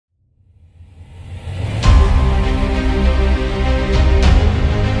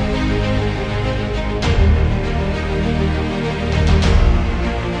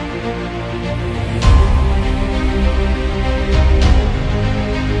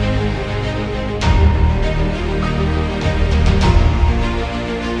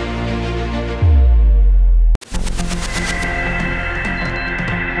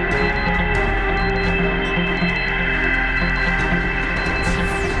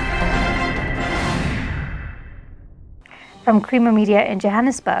From Creamer Media in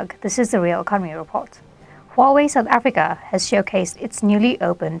Johannesburg, this is the Real Economy Report. Huawei South Africa has showcased its newly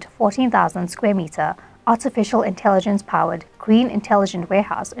opened 14,000 square meter artificial intelligence-powered green intelligent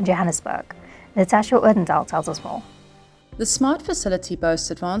warehouse in Johannesburg. Natasha Odendahl tells us more. The smart facility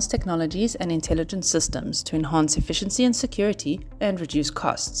boasts advanced technologies and intelligent systems to enhance efficiency and security and reduce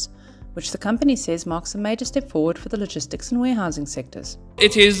costs, which the company says marks a major step forward for the logistics and warehousing sectors.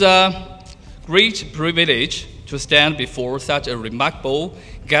 It is a great privilege to stand before such a remarkable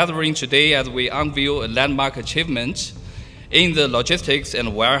gathering today as we unveil a landmark achievement in the logistics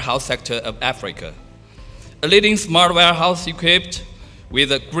and warehouse sector of Africa. A leading smart warehouse equipped with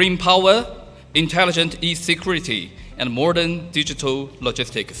green power, intelligent e-security, and modern digital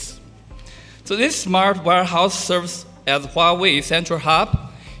logistics. So this smart warehouse serves as Huawei Central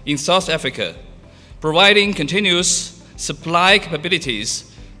Hub in South Africa, providing continuous supply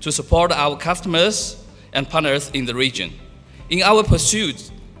capabilities to support our customers and partners in the region. In our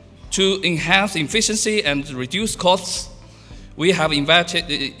pursuit to enhance efficiency and reduce costs, we have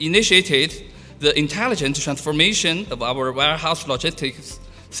initiated the intelligent transformation of our warehouse logistics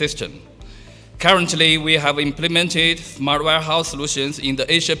system. Currently, we have implemented smart warehouse solutions in the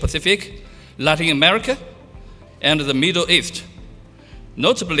Asia Pacific, Latin America, and the Middle East.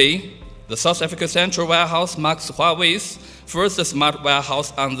 Notably, the South Africa Central Warehouse marks Huawei's first smart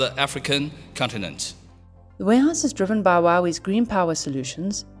warehouse on the African continent. The warehouse is driven by Huawei's green power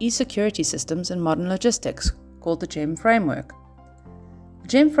solutions, e-security systems, and modern logistics, called the GEM framework. The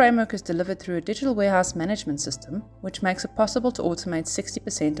GEM framework is delivered through a digital warehouse management system, which makes it possible to automate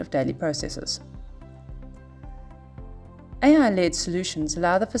 60% of daily processes. AI-led solutions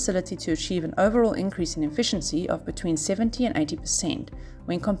allow the facility to achieve an overall increase in efficiency of between 70 and 80%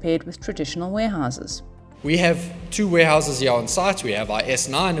 when compared with traditional warehouses. We have two warehouses here on site. We have our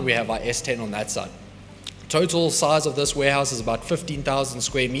S9 and we have our S10 on that side. Total size of this warehouse is about 15,000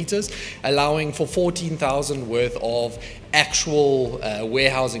 square meters, allowing for 14,000 worth of actual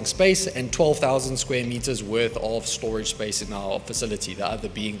warehousing space and 12,000 square meters worth of storage space in our facility, the other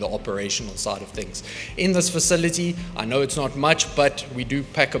being the operational side of things. In this facility, I know it's not much, but we do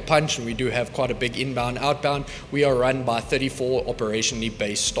pack a punch and we do have quite a big inbound, outbound. We are run by 34 operationally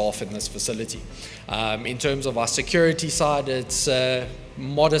based staff in this facility. In terms of our security side, it's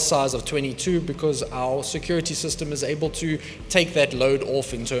modest size of 22 because our security system is able to take that load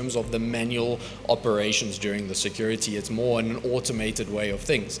off in terms of the manual operations during the security. It's more an automated way of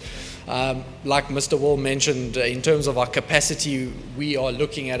things. Like Mr. Will mentioned, in terms of our capacity, we are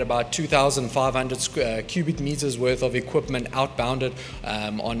looking at about 2,500 cubic meters worth of equipment outbounded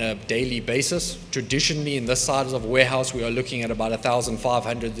on a daily basis. Traditionally, in this size of warehouse, we are looking at about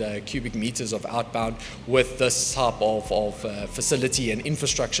 1,500 cubic meters of outbound with this type of facility and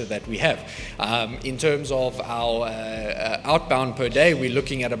infrastructure that we have. In terms of our outbound per day, we're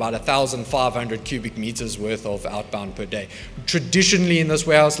looking at about 1,500 cubic meters worth of outbound per day. Traditionally in this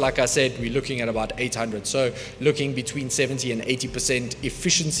warehouse, like I said, we're looking at about 800. So looking between 70 and 80%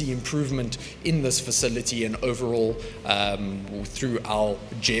 efficiency improvement in this facility and overall through our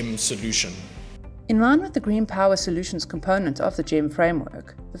GEM solution. In line with the Green Power Solutions component of the GEM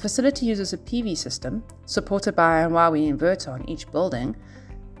framework, the facility uses a PV system, supported by a Huawei inverter on each building,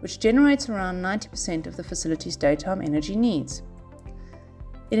 which generates around 90% of the facility's daytime energy needs.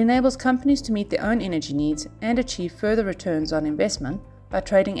 It enables companies to meet their own energy needs and achieve further returns on investment by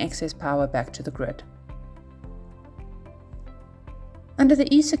trading excess power back to the grid. Under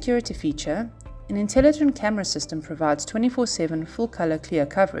the e-security feature, an intelligent camera system provides 24/7 full-color clear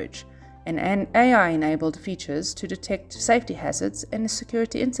coverage and AI-enabled features to detect safety hazards and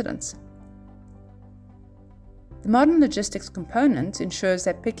security incidents. The modern logistics component ensures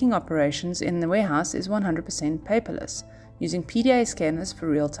that picking operations in the warehouse is 100% paperless, using PDA scanners for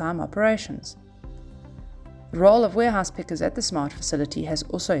real-time operations. The role of warehouse pickers at the smart facility has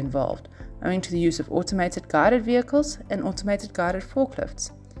also evolved, owing to the use of automated guided vehicles and automated guided forklifts,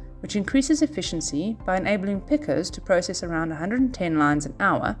 which increases efficiency by enabling pickers to process around 110 lines an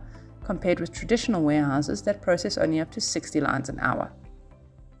hour, compared with traditional warehouses that process only up to 60 lines an hour.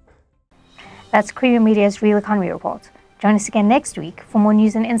 That's Creamer Media's Real Economy Report. Join us again next week for more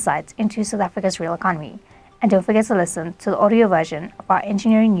news and insights into South Africa's real economy. And don't forget to listen to the audio version of our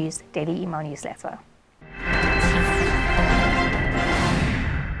Engineering News daily email newsletter.